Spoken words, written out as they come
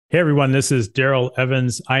Hey everyone, this is Darrell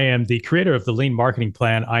Evans. I am the creator of the Lean Marketing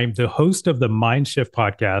Plan. I'm the host of the Mind Shift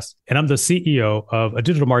podcast, and I'm the CEO of a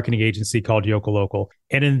digital marketing agency called Yokel Local.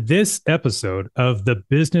 And in this episode of the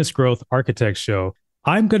Business Growth Architect Show,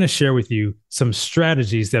 I'm going to share with you some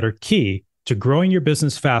strategies that are key to growing your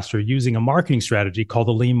business faster using a marketing strategy called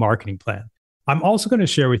the Lean Marketing Plan. I'm also going to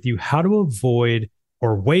share with you how to avoid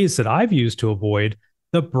or ways that I've used to avoid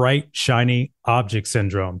the bright, shiny object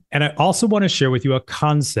syndrome. And I also want to share with you a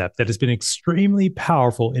concept that has been extremely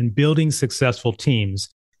powerful in building successful teams,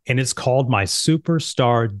 and it's called my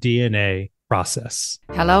superstar DNA process.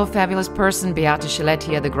 Hello, fabulous person. Beate Gillette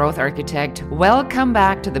here, the Growth Architect. Welcome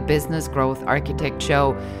back to the Business Growth Architect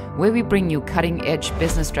Show, where we bring you cutting-edge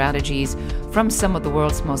business strategies from some of the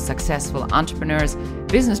world's most successful entrepreneurs,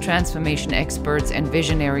 business transformation experts, and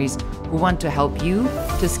visionaries who want to help you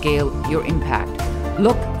to scale your impact.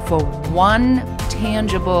 Look for one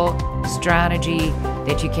tangible strategy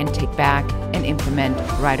that you can take back and implement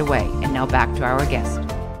right away. And now back to our guest.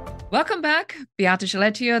 Welcome back. Beate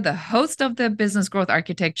Gillette here, the host of the Business Growth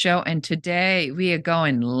Architect Show. And today we are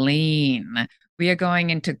going lean. We are going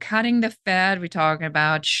into cutting the fat. We're talking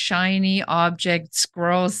about shiny objects,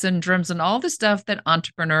 growth syndromes, and all the stuff that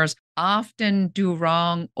entrepreneurs often do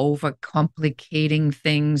wrong, overcomplicating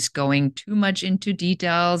things, going too much into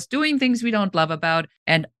details, doing things we don't love about.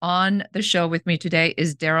 And on the show with me today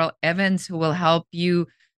is Darrell Evans, who will help you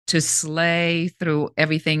to slay through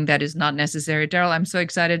everything that is not necessary. Darrell, I'm so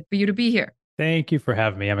excited for you to be here. Thank you for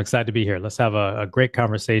having me. I'm excited to be here. Let's have a great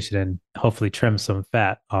conversation and hopefully trim some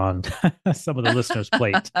fat on some of the listeners'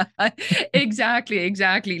 plate.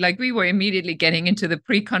 Exactly. Like we were immediately getting into the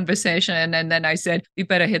pre-conversation, and then I said, we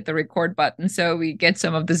better hit the record button so we get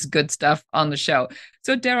some of this good stuff on the show.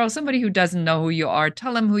 So Darrell, somebody who doesn't know who you are,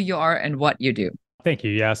 tell them who you are and what you do. Thank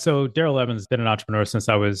you. Yeah. So Darrell Evans has been an entrepreneur since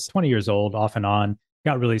I was 20 years old, off and on,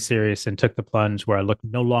 got really serious and took the plunge where I looked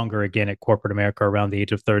no longer again at corporate America around the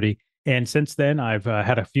age of 30. And since then, I've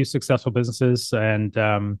had a few successful businesses. And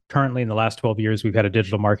currently, in the last 12 years, we've had a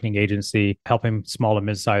digital marketing agency helping small and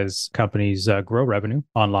mid-sized companies grow revenue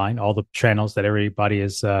online, all the channels that everybody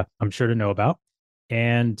is, I'm sure, to know about.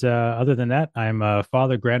 And other than that, I'm a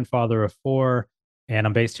father, grandfather of four, and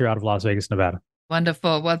I'm based here out of Las Vegas, Nevada.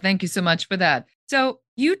 Wonderful. Well, thank you so much for that. So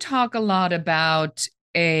you talk a lot about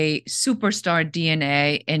a superstar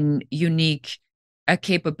DNA and unique a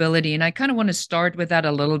capability. And I kind of want to start with that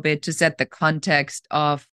a little bit to set the context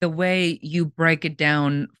of the way you break it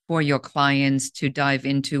down for your clients to dive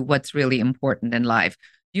into what's really important in life.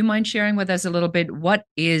 Do you mind sharing with us a little bit? What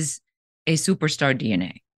is a superstar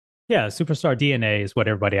DNA? Yeah, superstar DNA is what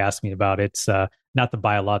everybody asks me about. It's not the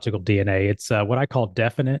biological DNA. It's what I call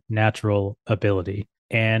definite natural ability.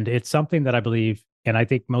 And it's something that I believe, and I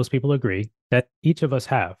think most people agree, that each of us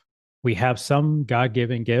have. We have some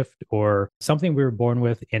God-given gift or something we were born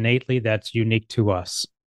with innately that's unique to us.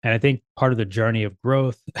 And I think part of the journey of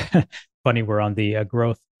growth, funny, we're on the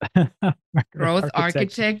growth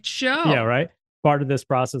architect show. Yeah, right. Part of this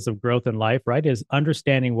process of growth in life, right, is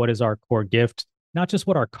understanding what is our core gift, not just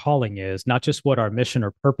what our calling is, not just what our mission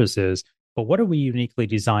or purpose is, but what are we uniquely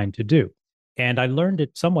designed to do? And I learned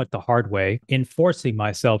it somewhat the hard way in forcing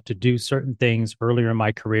myself to do certain things earlier in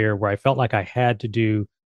my career where I felt like I had to do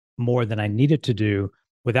more than I needed to do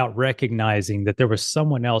without recognizing that there was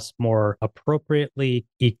someone else more appropriately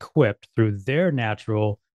equipped through their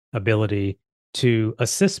natural ability to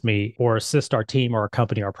assist me or assist our team or our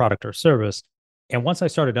company, our product or service. And once I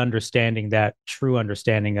started understanding that true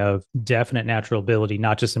understanding of definite natural ability,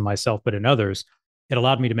 not just in myself, but in others, it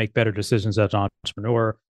allowed me to make better decisions as an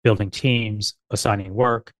entrepreneur, building teams, assigning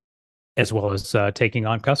work, as well as taking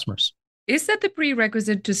on customers. Is that the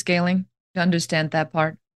prerequisite to scaling, to understand that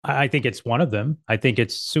part? I think it's one of them. I think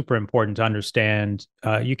it's super important to understand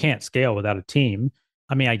you can't scale without a team.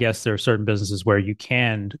 I mean, I guess there are certain businesses where you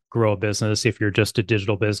can grow a business if you're just a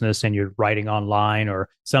digital business and you're writing online or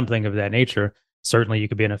something of that nature. Certainly, you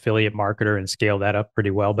could be an affiliate marketer and scale that up pretty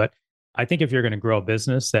well. But I think if you're going to grow a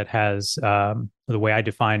business that has the way I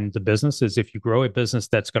define the business is if you grow a business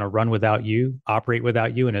that's going to run without you, operate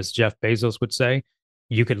without you, and as Jeff Bezos would say,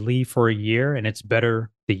 you could leave for a year and it's better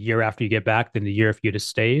the year after you get back than the year if you'd have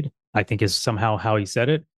stayed, I think is somehow how he said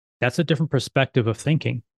it. That's a different perspective of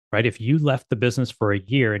thinking, right? If you left the business for a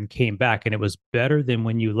year and came back and it was better than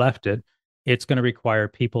when you left it, it's going to require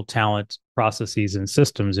people, talent, processes, and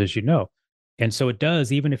systems, as you know. And so it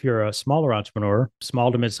does, even if you're a smaller entrepreneur,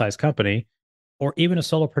 small to mid-sized company, or even a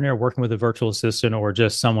solopreneur working with a virtual assistant or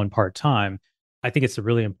just someone part-time, I think it's a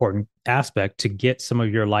really important aspect to get some of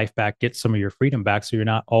your life back, get some of your freedom back so you're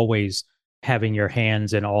not always having your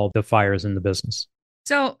hands in all the fires in the business.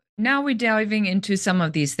 So Now we're diving into some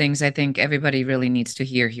of these things I think everybody really needs to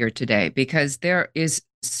hear here today, because there is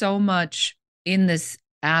so much in this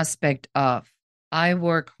aspect of I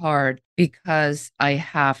work hard because I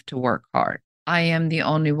have to work hard. I am the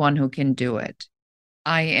only one who can do it.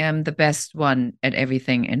 I am the best one at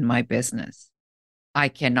everything in my business. I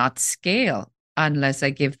cannot scale unless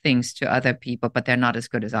I give things to other people, but they're not as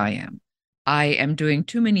good as I am. I am doing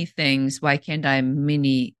too many things. Why can't I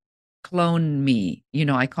mini clone me?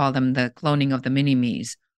 I call them the cloning of the mini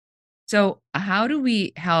me's. So, how do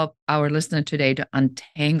we help our listener today to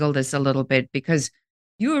untangle this a little bit? Because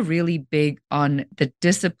you are really big on the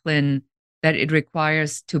discipline that it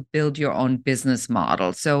requires to build your own business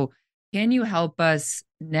model. So, can you help us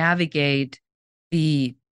navigate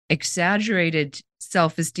the exaggerated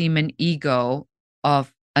self esteem and ego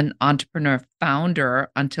of an entrepreneur founder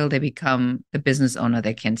until they become the business owner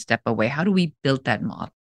they can step away? How do we build that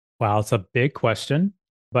model? Wow, it's a big question,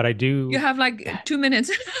 but I You do. have like 2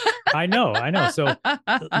 minutes. I know, I know. So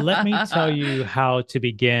let me tell you how to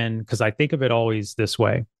begin, because I think of it always this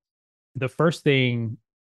way. The first thing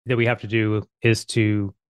that we have to do is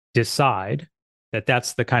to decide that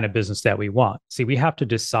that's the kind of business that we want. See, we have to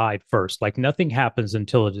decide first. Like nothing happens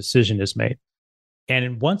until a decision is made.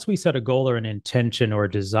 And once we set a goal or an intention or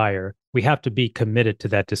a desire, we have to be committed to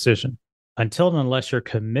that decision. Until and unless you're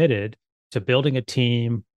committed to building a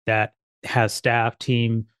team that has staff,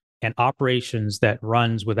 team, and operations that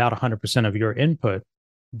runs without 100% of your input,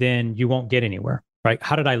 then you won't get anywhere, right?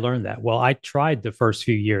 How did I learn that? Well, I tried the first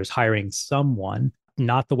few years hiring someone,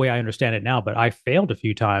 not the way I understand it now, but I failed a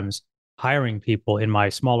few times hiring people in my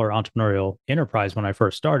smaller entrepreneurial enterprise when I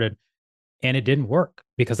first started, and it didn't work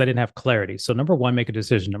because I didn't have clarity. So, number one, make a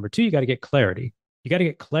decision. Number two, you got to get clarity. You got to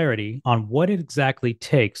get clarity on what it exactly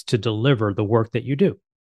takes to deliver the work that you do,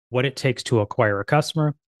 what it takes to acquire a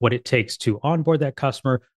customer, what it takes to onboard that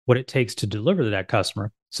customer, what it takes to deliver to that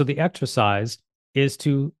customer. So, the exercise is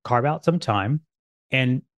to carve out some time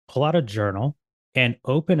and pull out a journal and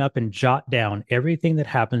open up and jot down everything that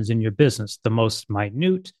happens in your business, the most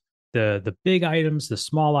minute, the big items, the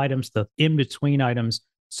small items, the in between items,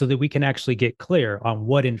 so that we can actually get clear on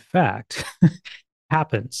what in fact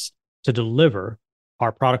happens to deliver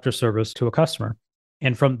our product or service to a customer.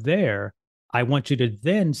 And from there, I want you to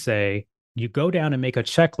then say, you go down and make a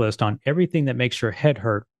checklist on everything that makes your head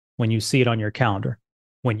hurt when you see it on your calendar.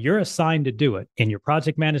 When you're assigned to do it in your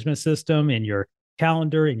project management system, in your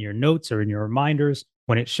calendar, in your notes, or in your reminders,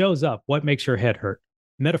 when it shows up, what makes your head hurt,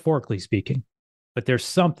 metaphorically speaking? But there's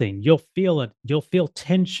something you'll feel it. You'll feel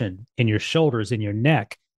tension in your shoulders, in your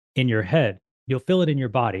neck, in your head. You'll feel it in your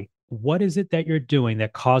body. What is it that you're doing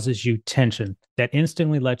that causes you tension that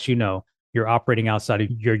instantly lets you know you're operating outside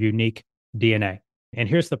of your unique DNA? And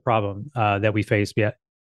here's the problem that we face yet.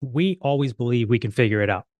 We always believe we can figure it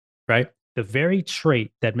out, right? The very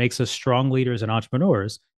trait that makes us strong leaders and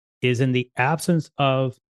entrepreneurs is in the absence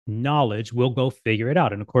of knowledge, we'll go figure it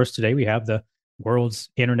out. And of course, today we have the world's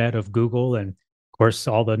internet of Google and of course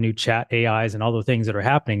all the new chat AIs and all the things that are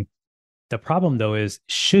happening. The problem though is,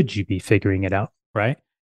 should you be figuring it out, right?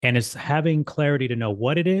 And it's having clarity to know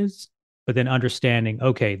what it is, but then understanding,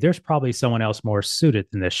 okay, there's probably someone else more suited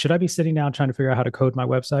than this. Should I be sitting down trying to figure out how to code my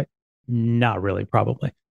website? Not really,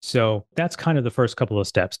 probably. So that's kind of the first couple of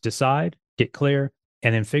steps. Decide, get clear,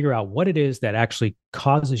 and then figure out what it is that actually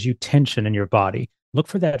causes you tension in your body. Look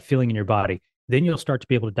for that feeling in your body. Then you'll start to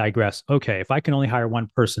be able to digress. Okay, if I can only hire one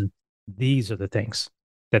person, these are the things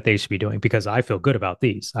that they should be doing because I feel good about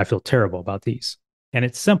these. I feel terrible about these. And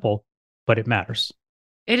it's simple, but it matters.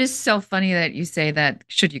 It is so funny that you say that,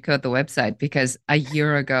 should you code the website? Because a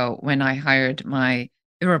year ago, when I hired my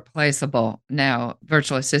irreplaceable now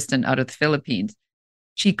virtual assistant out of the Philippines,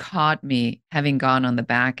 she caught me having gone on the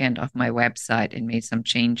back end of my website and made some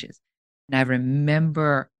changes. And I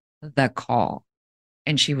remember the call,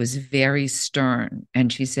 and she was very stern.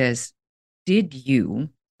 And she says, did you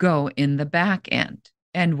go in the back end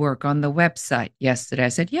and work on the website yesterday? I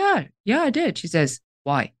said, yeah, I did. She says,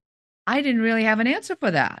 why? I didn't really have an answer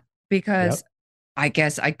for that because Yep. I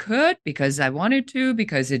guess I could, because I wanted to,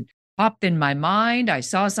 because it popped in my mind. I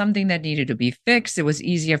saw something that needed to be fixed. It was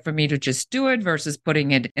easier for me to just do it versus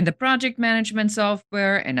putting it in the project management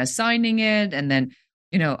software and assigning it. And then,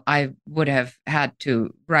 I would have had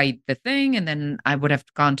to write the thing, and then I would have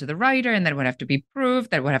gone to the writer, and then it would have to be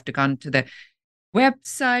proved. That would have to gone to the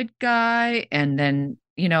website guy. And then,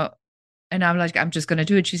 and I'm like, I'm just going to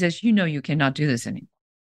do it. She says, you cannot do this anymore.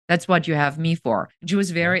 That's what you have me for. And she was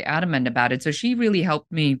Yep. very adamant about it. So she really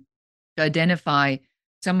helped me to identify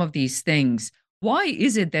some of these things. Why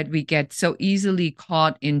is it that we get so easily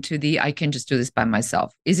caught into the I can just do this by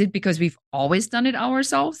myself? Is it because we've always done it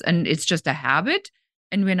ourselves and it's just a habit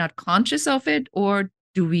and we're not conscious of it? Or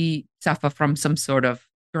do we suffer from some sort of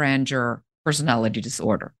grandeur personality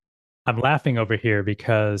disorder? I'm laughing over here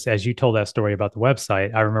because as you told that story about the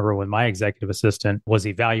website, I remember when my executive assistant was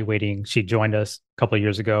evaluating, she joined us a couple of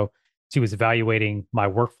years ago. She was evaluating my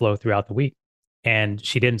workflow throughout the week. And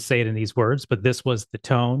she didn't say it in these words, but this was the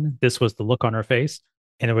tone, this was the look on her face.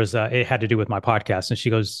 And it had to do with my podcast. And she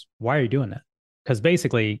goes, "Why are you doing that?" Because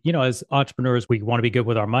basically, as entrepreneurs, we want to be good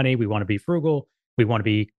with our money. We want to be frugal. We want to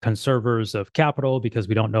be conservers of capital because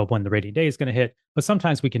we don't know when the rainy day is going to hit. But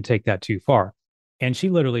sometimes we can take that too far. And she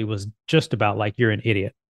literally was just about like, "You're an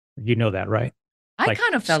idiot." You know that, right? I Like,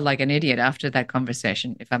 kind of felt like an idiot after that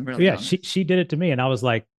conversation, if I'm really yeah, she honest. she did it to me. And I was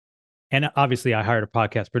like, and obviously I hired a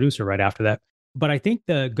podcast producer right after that. But I think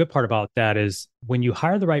the good part about that is when you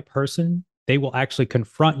hire the right person, they will actually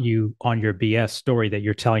confront you on your BS story that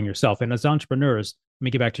you're telling yourself. And as entrepreneurs, let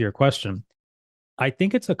me get back to your question. I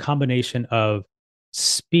think it's a combination of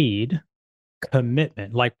speed,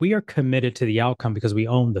 commitment. Like we are committed to the outcome because we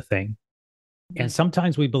own the thing. And Mhm.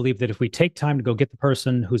 sometimes we believe that if we take time to go get the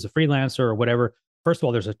person who's a freelancer or whatever, first of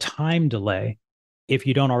all, there's a time delay if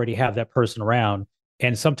you don't already have that person around.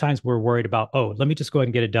 And sometimes we're worried about, oh, let me just go ahead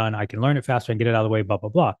and get it done. I can learn it faster and get it out of the way, blah, blah,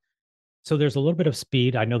 blah. So there's a little bit of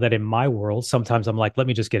speed. I know that in my world, sometimes I'm like, let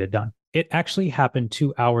me just get it done. It actually happened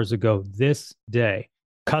 2 hours ago this day.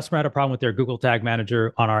 Customer had a problem with their Google Tag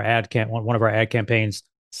Manager on our one of our ad campaigns,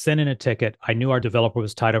 sent in a ticket. I knew our developer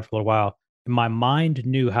was tied up for a little while. My mind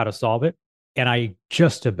knew how to solve it, and I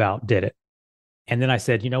just about did it. And then I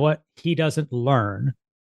said, you know what? He doesn't learn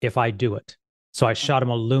if I do it. So I shot him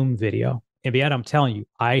a Loom video. And yet I'm telling you,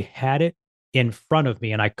 I had it in front of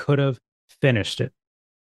me and I could have finished it.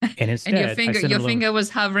 And And your instead, I finger sent him your a Loom. finger was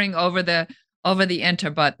hovering over the enter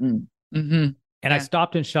button. And I Yeah.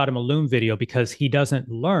 stopped and shot him a Loom video because he doesn't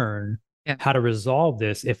learn Yeah. how to resolve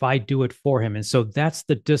this if I do it for him. And so that's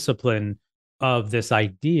the discipline of this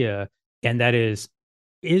idea. And that is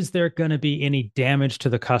there going to be any damage to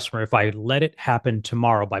the customer if I let it happen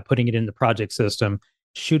tomorrow by putting it in the project system,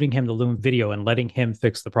 shooting him the Loom video and letting him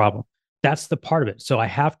fix the problem? That's the part of it. So I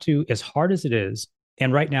have to, as hard as it is,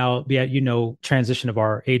 and right now, yeah, transition of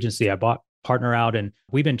our agency, I bought partner out and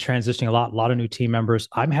we've been transitioning a lot of new team members.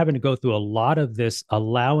 I'm having to go through a lot of this,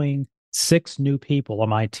 allowing 6 new people on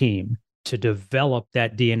my team to develop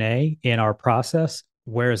that DNA in our process,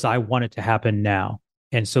 whereas I want it to happen now.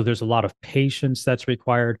 And so there's a lot of patience that's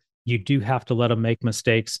required. You do have to let them make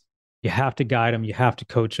mistakes. You have to guide them. You have to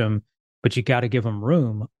coach them, but you got to give them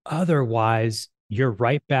room. Otherwise, you're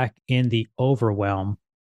right back in the overwhelm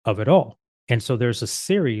of it all. And so there's a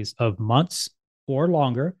series of months or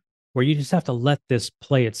longer where you just have to let this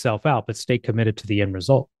play itself out, but stay committed to the end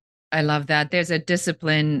result. I love that. There's a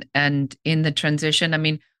discipline and in the transition. I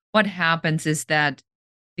mean, what happens is that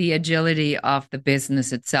the agility of the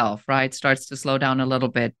business itself, right, starts to slow down a little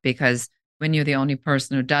bit because when you're the only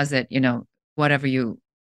person who does it, whatever you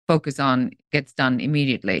focus on gets done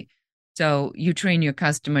immediately. So you train your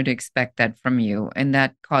customer to expect that from you, and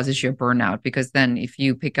that causes your burnout because then if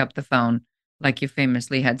you pick up the phone, like you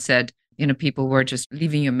famously had said, people were just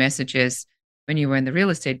leaving you messages when you were in the real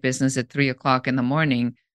estate business at 3 o'clock in the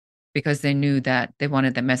morning because they knew that they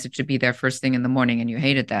wanted the message to be there first thing in the morning. And you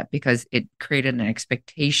hated that because it created an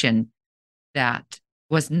expectation that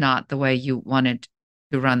was not the way you wanted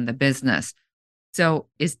to run the business. So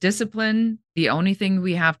is discipline the only thing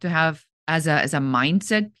we have to have as a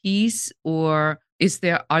mindset piece, or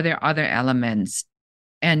are there other elements?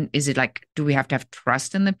 And is it like, do we have to have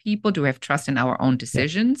trust in the people? Do we have trust in our own Yeah.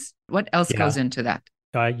 decisions? What else goes Yeah. into that?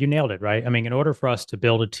 You nailed it, right? I mean, in order for us to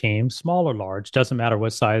build a team, small or large, doesn't matter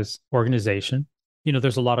what size organization,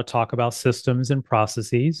 there's a lot of talk about systems and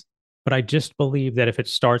processes. But I just believe that if it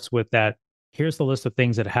starts with that, here's the list of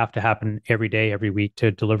things that have to happen every day, every week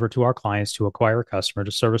to deliver to our clients, to acquire a customer,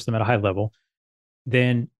 to service them at a high level,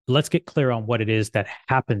 then let's get clear on what it is that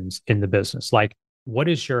happens in the business. Like, what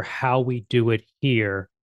is your how we do it here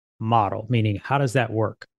model? Meaning, how does that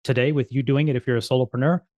work today with you doing it if you're a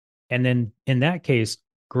solopreneur? And then in that case,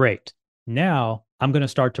 great. Now I'm going to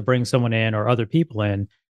start to bring someone in or other people in.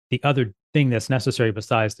 The other thing that's necessary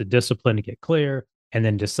besides the discipline to get clear and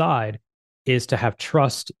then decide is to have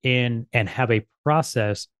trust in and have a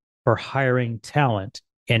process for hiring talent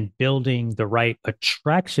and building the right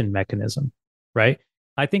attraction mechanism, right?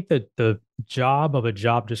 I think that the job of a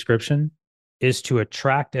job description is to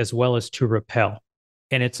attract as well as to repel.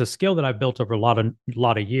 And it's a skill that I've built over a lot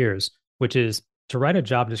of years, which is to write a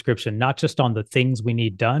job description, not just on the things we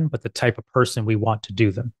need done, but the type of person we want to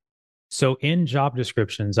do them. So in job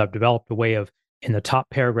descriptions, I've developed a way of in the top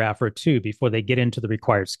paragraph or two before they get into the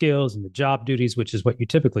required skills and the job duties, which is what you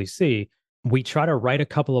typically see, we try to write a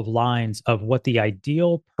couple of lines of what the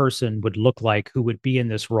ideal person would look like who would be in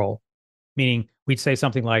this role. Meaning we'd say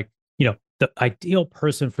something like, the ideal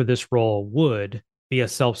person for this role would be a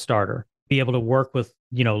self-starter, be able to work with,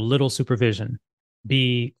 little supervision,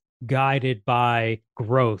 be guided by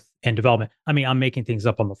growth and development. I mean, I'm making things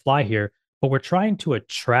up on the fly here, but we're trying to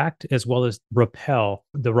attract as well as repel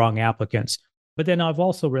the wrong applicants. But then I've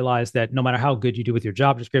also realized that no matter how good you do with your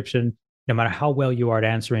job description, no matter how well you are at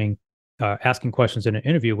asking questions in an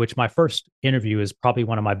interview, which my first interview is probably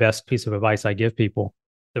one of my best piece of advice I give people.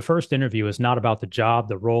 The first interview is not about the job,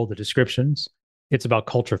 the role, the descriptions. It's about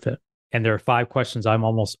culture fit. And there are 5 questions I'm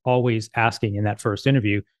almost always asking in that first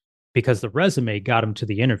interview because the resume got them to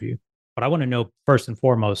the interview. But I want to know first and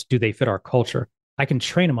foremost, do they fit our culture? I can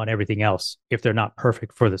train them on everything else if they're not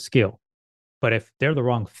perfect for the skill. But if they're the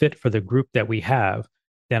wrong fit for the group that we have,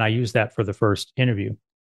 then I use that for the first interview.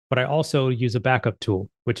 But I also use a backup tool,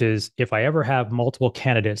 which is if I ever have multiple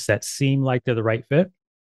candidates that seem like they're the right fit,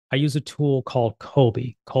 I use a tool called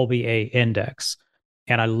Colby A Index,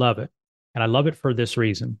 and I love it. And I love it for this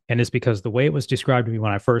reason. And it's because the way it was described to me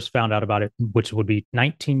when I first found out about it, which would be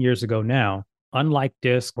 19 years ago now, unlike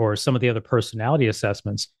DISC or some of the other personality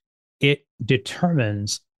assessments, it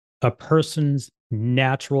determines a person's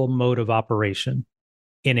natural mode of operation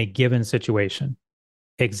in a given situation.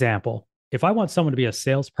 Example, if I want someone to be a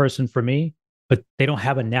salesperson for me, but they don't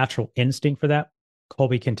have a natural instinct for that,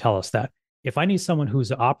 Colby can tell us that. If I need someone who's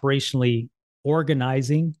operationally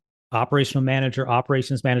organizing, operational manager,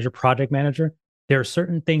 operations manager, project manager, there are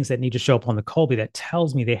certain things that need to show up on the Colby that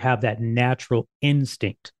tells me they have that natural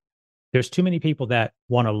instinct. There's too many people that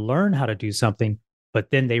want to learn how to do something, but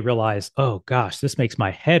then they realize, oh gosh, this makes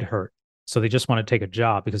my head hurt. So they just want to take a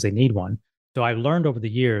job because they need one. So I've learned over the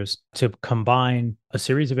years to combine a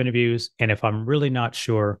series of interviews. And if I'm really not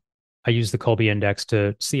sure, I use the Colby Index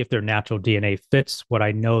to see if their natural DNA fits what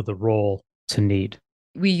I know the role to need.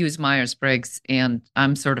 We use Myers-Briggs, and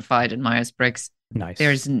I'm certified in Myers-Briggs. Nice.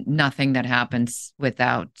 There's nothing that happens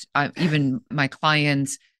without even my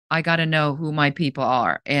clients. I got to know who my people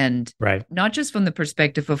are, and right. Not just from the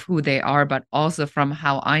perspective of who they are, but also from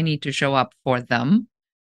how I need to show up for them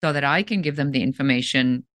so that I can give them the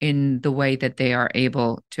information in the way that they are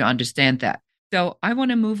able to understand that. So I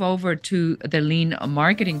want to move over to the lean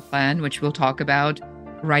marketing plan, which we'll talk about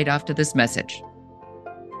right after this message.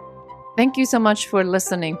 Thank you so much for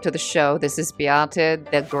listening to the show. This is Beate,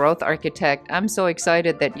 the growth architect. I'm so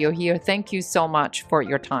excited that you're here. Thank you so much for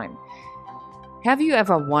your time. Have you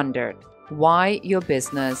ever wondered why your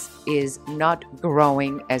business is not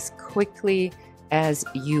growing as quickly as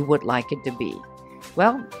you would like it to be?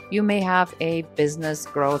 Well, you may have a business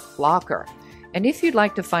growth blocker. And if you'd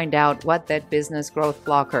like to find out what that business growth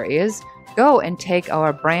blocker is, go and take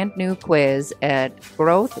our brand new quiz at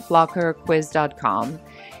growthblockerquiz.com.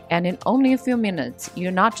 And in only a few minutes,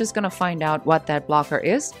 you're not just going to find out what that blocker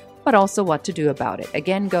is, but also what to do about it.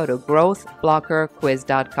 Again, go to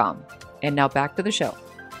growthblockerquiz.com. And now back to the show.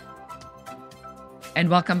 And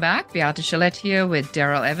welcome back. Beate Chalette here with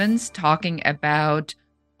Darrell Evans, talking about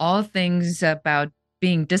all things about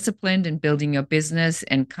being disciplined and building your business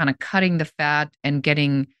and kind of cutting the fat and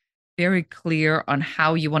getting very clear on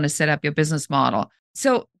how you want to set up your business model.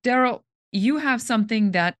 So, Darrell, you have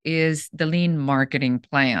something that is the lean marketing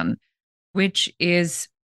plan, which is,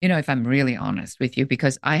 if I'm really honest with you,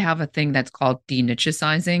 because I have a thing that's called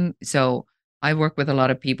denichicizing. So I work with a lot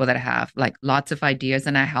of people that have like lots of ideas,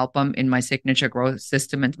 and I help them in my signature growth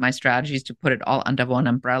system and my strategies to put it all under one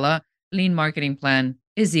umbrella. Lean marketing plan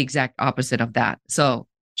is the exact opposite of that. So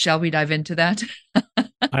shall we dive into that?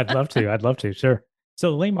 I'd love to. Sure.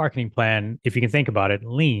 So the lean marketing plan, if you can think about it,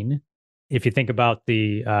 lean, if you think about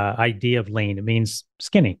the idea of lean, it means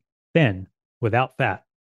skinny, thin, without fat,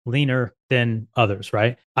 leaner than others,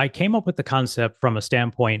 right? I came up with the concept from a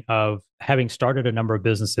standpoint of having started a number of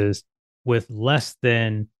businesses with less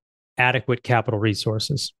than adequate capital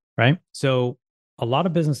resources, right? So a lot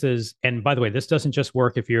of businesses, and by the way, this doesn't just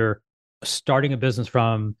work if you're starting a business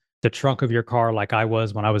from the trunk of your car like I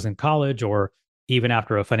was when I was in college, or even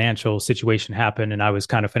after a financial situation happened and I was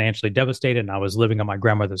kind of financially devastated and I was living on my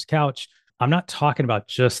grandmother's couch. I'm not talking about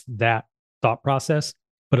just that thought process,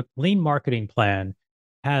 but a lean marketing plan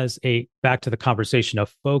has back to the conversation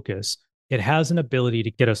of focus. It has an ability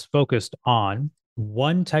to get us focused on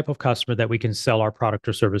one type of customer that we can sell our product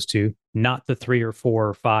or service to, not the 3 or 4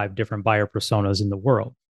 or 5 different buyer personas in the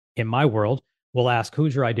world. In my world, we'll ask,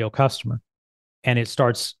 who's your ideal customer? And it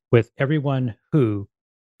starts with everyone who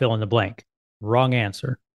fill in the blank. Wrong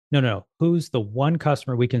answer. No. Who's the one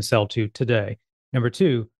customer we can sell to today? Number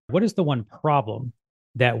two, what is the one problem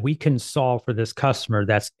that we can solve for this customer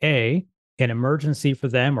that's A, an emergency for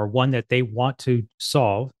them or one that they want to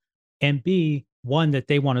solve, and B, one that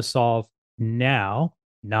they want to solve now,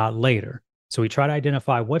 not later. So we try to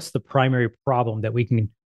identify what's the primary problem that we can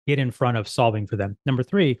get in front of solving for them. Number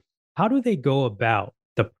three, how do they go about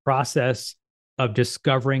the process of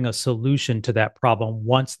discovering a solution to that problem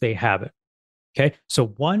once they have it? Okay. So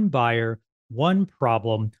one buyer, one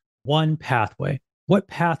problem, one pathway. What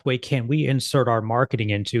pathway can we insert our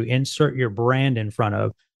marketing into, insert your brand in front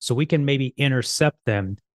of, so we can maybe intercept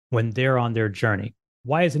them when they're on their journey?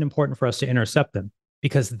 Why is it important for us to intercept them?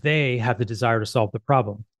 Because they have the desire to solve the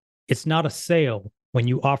problem. It's not a sale when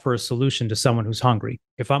you offer a solution to someone who's hungry.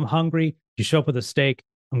 If I'm hungry, you show up with a steak,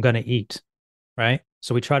 I'm going to eat, right?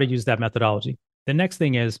 So we try to use that methodology. The next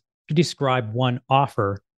thing is to describe one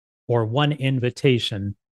offer or one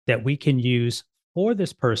invitation that we can use for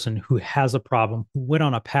this person who has a problem, who went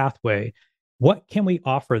on a pathway. What can we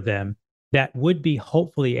offer them that would be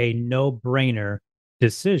hopefully a no brainer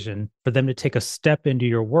decision for them to take a step into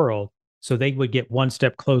your world so they would get one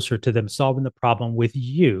step closer to them solving the problem with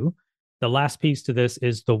you? The last piece to this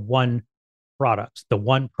is the one product, the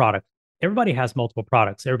one product. Everybody has multiple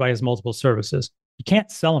products, everybody has multiple services. You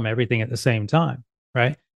can't sell them everything at the same time,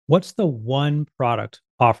 right? What's the one product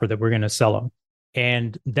offer that we're going to sell them?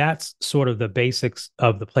 And that's sort of the basics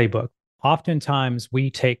of the playbook. Oftentimes,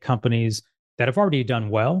 we take companies that have already done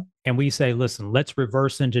well and we say, listen, let's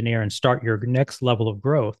reverse engineer and start your next level of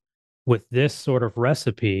growth with this sort of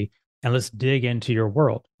recipe. And let's dig into your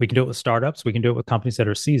world. We can do it with startups, we can do it with companies that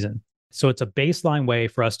are seasoned. So it's a baseline way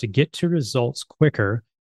for us to get to results quicker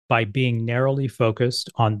by being narrowly focused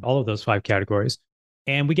on all of those five categories.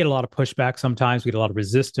 And we get a lot of pushback sometimes, we get a lot of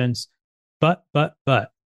resistance. But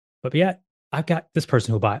yet, I've got this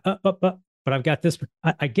person who'll buy, but I've got this.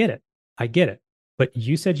 I get it. I get it. But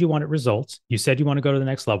you said you wanted results. You said you want to go to the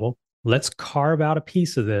next level. Let's carve out a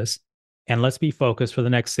piece of this and let's be focused for the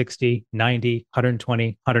next 60, 90, 120,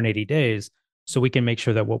 180 days so we can make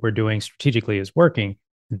sure that what we're doing strategically is working.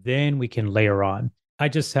 Then we can layer on. I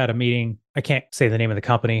just had a meeting. I can't say the name of the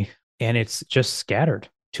company, and it's just scattered.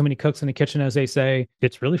 Too many cooks in the kitchen, as they say.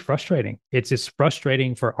 It's really frustrating. It's just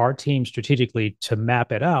frustrating for our team strategically to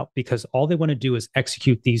map it out because all they want to do is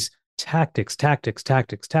execute these tactics.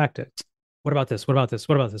 What about this? What about this?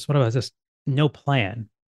 What about this? What about this? No plan.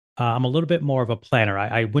 I'm a little bit more of a planner.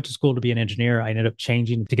 I went to school to be an engineer. I ended up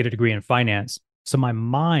changing to get a degree in finance. So my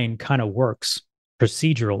mind kind of works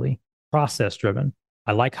procedurally, process driven.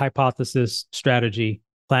 I like hypothesis, strategy,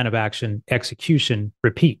 plan of action, execution,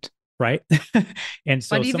 repeat, right? And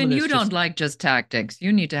so But even you don't like just tactics.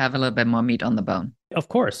 You need to have a little bit more meat on the bone. Of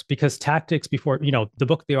course, because tactics before, the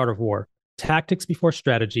book, The Art of War, tactics before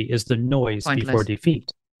strategy is the noise before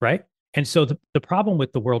defeat, right? And so the problem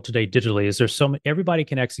with the world today digitally is there's so many, everybody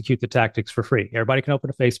can execute the tactics for free. Everybody can open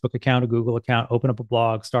a Facebook account, a Google account, open up a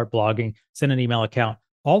blog, start blogging, send an email account.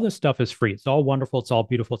 All this stuff is free. It's all wonderful. It's all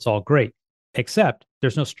beautiful. It's all great, except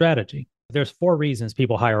there's no strategy. There's 4 reasons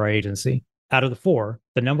people hire our agency. Out of the 4,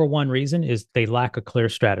 the number 1 reason is they lack a clear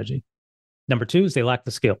strategy. Number 2 is they lack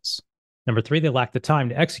the skills. Number 3, they lack the time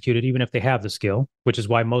to execute it, even if they have the skill, which is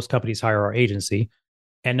why most companies hire our agency.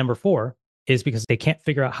 And number 4 is because they can't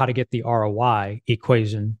figure out how to get the ROI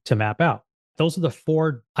equation to map out. Those are the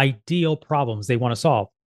 4 ideal problems they want to solve.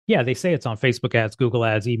 Yeah, they say it's on Facebook ads, Google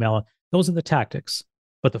ads, email. Those are the tactics.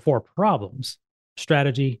 But the 4 problems,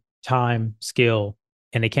 strategy, time, skill,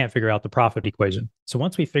 and they can't figure out the profit equation. So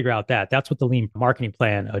once we figure out that, that's what the lean marketing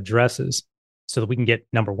plan addresses so that we can get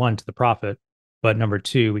number 1 to the profit. But number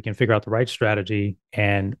 2, we can figure out the right strategy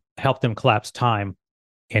and help them collapse time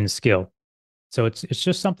and skill. So it's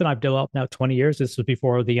just something I've developed now 20 years. This was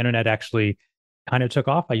before the internet actually kind of took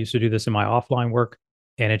off. I used to do this in my offline work,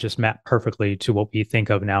 and it just mapped perfectly to what we think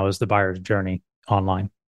of now as the buyer's journey online.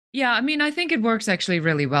 Yeah, I mean, I think it works actually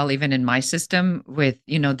really well, even in my system with,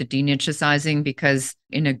 the denichicizing, because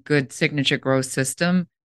in a good signature growth system,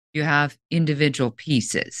 you have individual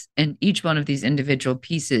pieces, and each one of these individual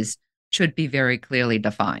pieces should be very clearly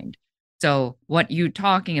defined. So what you're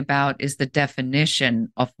talking about is the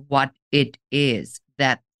definition of what it is,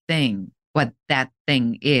 that thing, what that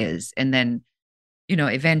thing is, and then,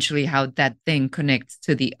 eventually how that thing connects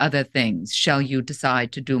to the other things. Shall you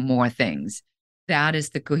decide to do more things? That is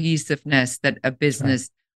the cohesiveness that a business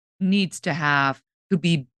needs to have to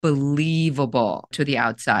be believable to the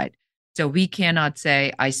outside. So we cannot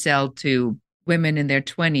say, I sell to women in their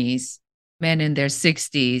 20s, men in their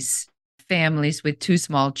 60s, families with 2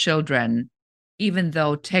 small children, even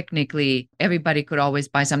though technically everybody could always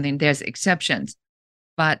buy something. There's exceptions.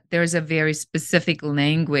 but there's a very specific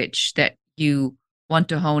language that you want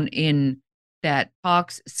to hone in that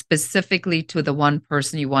talks specifically to the one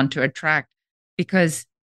person you want to attract. Because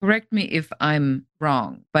correct me if I'm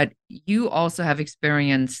wrong, but you also have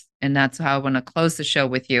experience, and that's how I want to close the show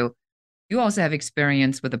with you. You also have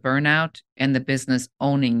experience with the burnout and the business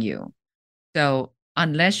owning you. So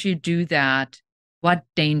unless you do that, what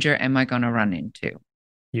danger am I going to run into?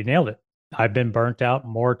 You nailed it. I've been burnt out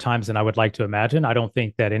more times than I would like to imagine. I don't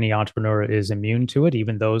think that any entrepreneur is immune to it,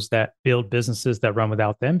 even those that build businesses that run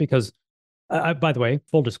without them. Because, by the way,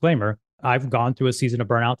 full disclaimer, I've gone through a season of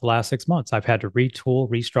burnout the last 6 months. I've had to retool,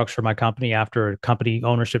 restructure my company after a company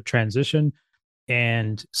ownership transition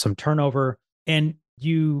and some turnover. And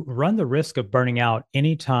you run the risk of burning out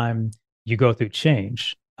anytime you go through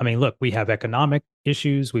change. I mean, look, we have economic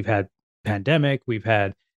issues, we've had pandemic, we've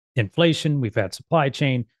had inflation, we've had supply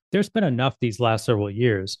chain. There's been enough these last several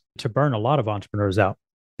years to burn a lot of entrepreneurs out.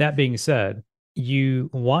 That being said, you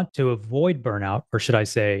want to avoid burnout, or should I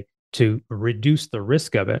say, to reduce the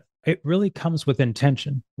risk of it. It really comes with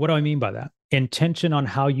intention. What do I mean by that? Intention on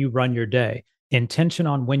how you run your day, intention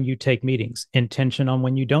on when you take meetings, intention on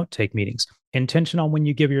when you don't take meetings, intention on when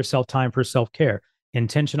you give yourself time for self care,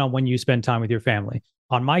 intention on when you spend time with your family.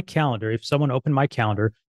 On my calendar, if someone opened my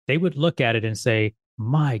calendar, they would look at it and say,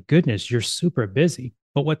 my goodness, you're super busy.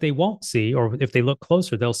 But what they won't see, or if they look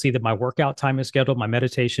closer, they'll see that my workout time is scheduled, my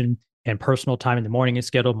meditation and personal time in the morning is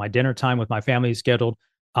scheduled, my dinner time with my family is scheduled.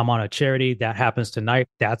 I'm on a charity that happens tonight.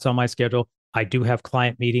 That's on my schedule. I do have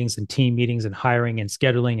client meetings and team meetings and hiring and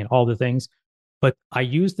scheduling and all the things. But I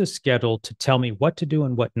use the schedule to tell me what to do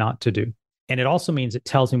and what not to do. And it also means it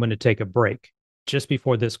tells me when to take a break. Just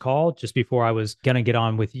before this call, just before I was going to get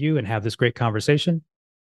on with you and have this great conversation,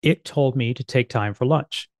 it told me to take time for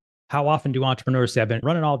lunch. How often do entrepreneurs say, I've been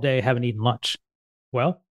running all day, haven't eaten lunch?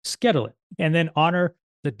 Well, schedule it and then honor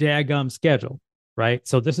the daggum schedule, right?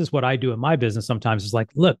 So this is what I do in my business sometimes. It's like,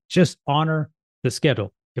 look, just honor the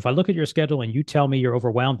schedule. If I look at your schedule and you tell me you're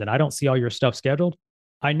overwhelmed and I don't see all your stuff scheduled,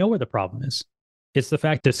 I know where the problem is. It's the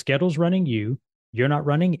fact the schedule's running you, you're not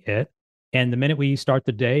running it. And the minute we start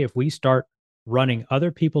the day, if we start running other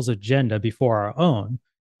people's agenda before our own,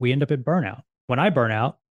 we end up in burnout. When I burn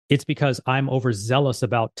out, it's because I'm overzealous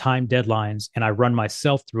about time deadlines and I run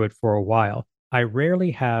myself through it for a while. I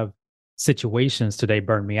rarely have situations today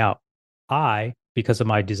burn me out. Because of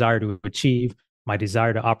my desire to achieve, my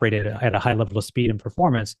desire to operate at a high level of speed and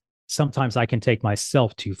performance, sometimes I can take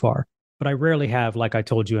myself too far. But I rarely have, like I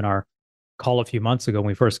told you in our call a few months ago when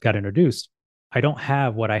we first got introduced, I don't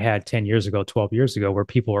have what I had 10 years ago, 12 years ago, where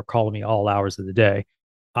people are calling me all hours of the day.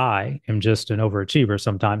 I am just an overachiever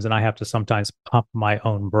sometimes, and I have to sometimes pump my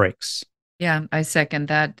own brakes. Yeah, I second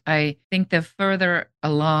that. I think the further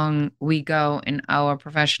along we go in our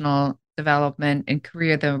professional development and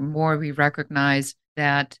career, the more we recognize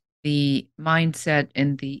that the mindset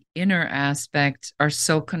and the inner aspects are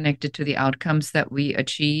so connected to the outcomes that we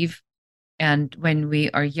achieve. And when we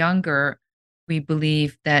are younger, we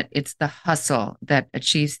believe that it's the hustle that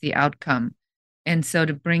achieves the outcome. And so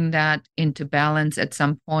to bring that into balance at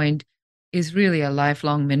some point is really a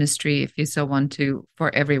lifelong ministry, if you so want to,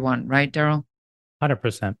 for everyone, right, Darrell?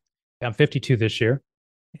 100%. I'm 52 this year,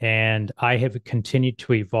 and I have continued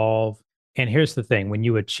to evolve. And here's the thing, when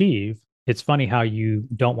you achieve, it's funny how you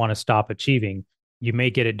don't want to stop achieving. You may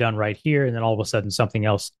get it done right here, and then all of a sudden something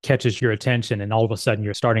else catches your attention, and all of a sudden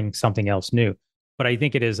you're starting something else new. But I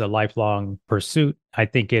think it is a lifelong pursuit. I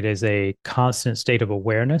think it is a constant state of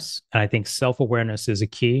awareness. And I think self-awareness is a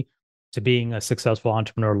key to being a successful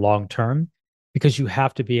entrepreneur long term, because you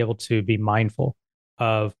have to be able to be mindful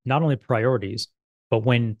of not only priorities, but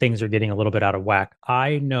when things are getting a little bit out of whack.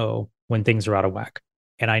 I know when things are out of whack,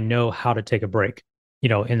 and I know how to take a break. You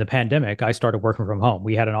know, in the pandemic, I started working from home.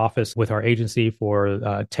 We had an office with our agency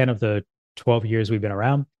for 10 of the 12 years we've been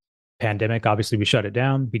around. Pandemic, obviously, we shut it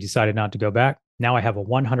down. We decided not to go back. Now I have a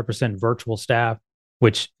 100% virtual staff,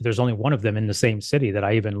 which there's only one of them in the same city that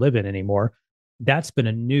I even live in anymore. That's been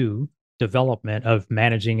a new development of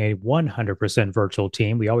managing a 100% virtual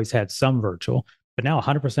team. We always had some virtual, but now a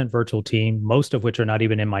 100% virtual team, most of which are not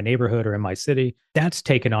even in my neighborhood or in my city. That's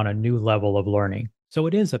taken on a new level of learning. So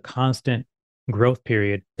it is a constant growth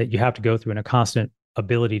period that you have to go through, and a constant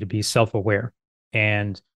ability to be self-aware.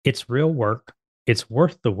 And it's real work. It's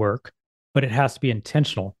worth the work, but it has to be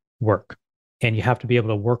intentional work. And you have to be able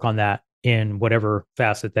to work on that in whatever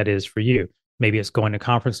facet that is for you. Maybe it's going to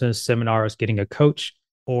conferences, seminars, getting a coach,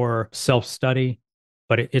 or self-study.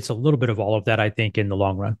 But it's a little bit of all of that, I think, in the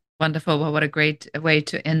long run. Wonderful. Well, what a great way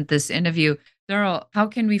to end this interview. Darrell, how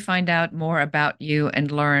can we find out more about you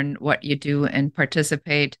and learn what you do and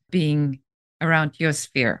participate being around your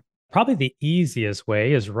sphere? Probably the easiest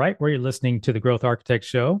way is right where you're listening to the Growth Architect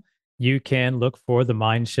Show. You can look for the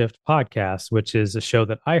Mindshift podcast, which is a show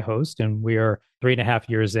that I host, and we are 3.5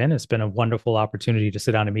 years in. It's been a wonderful opportunity to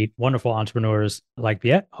sit down and meet wonderful entrepreneurs like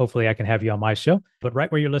Viet. Hopefully, I can have you on my show. But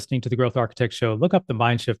right where you're listening to the Growth Architect Show, look up the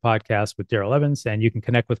Mindshift podcast with Darrell Evans, and you can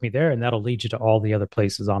connect with me there, and that'll lead you to all the other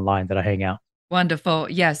places online that I hang out. Wonderful.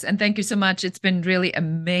 Yes. And thank you so much. It's been really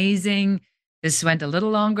amazing. This went a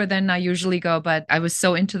little longer than I usually go, but I was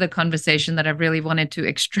so into the conversation that I really wanted to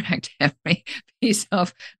extract every piece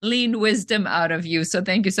of lean wisdom out of you. So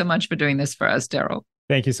thank you so much for doing this for us, Darrell.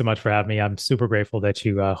 Thank you so much for having me. I'm super grateful that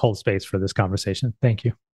you hold space for this conversation. Thank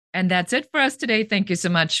you. And that's it for us today. Thank you so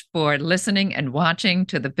much for listening and watching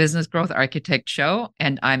to the Business Growth Architect Show.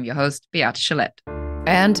 And I'm your host, Beate Gillette.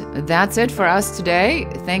 And that's it for us today.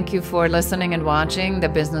 Thank you for listening and watching the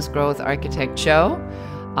Business Growth Architect Show.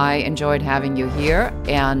 I enjoyed having you here.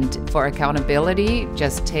 And for accountability,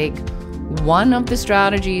 just take one of the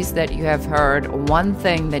strategies that you have heard, one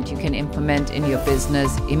thing that you can implement in your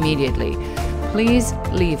business immediately. Please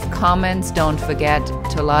leave comments. Don't forget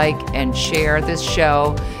to like and share this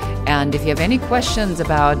show. And if you have any questions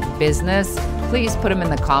about business, please put them in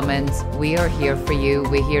the comments. We are here for you.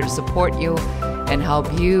 We're here to support you and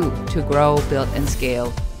help you to grow, build, and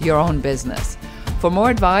scale your own business. For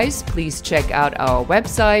more advice, please check out our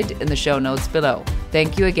website in the show notes below.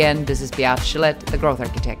 Thank you again. This is Beate Gillette, the Growth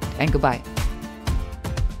Architect, and goodbye.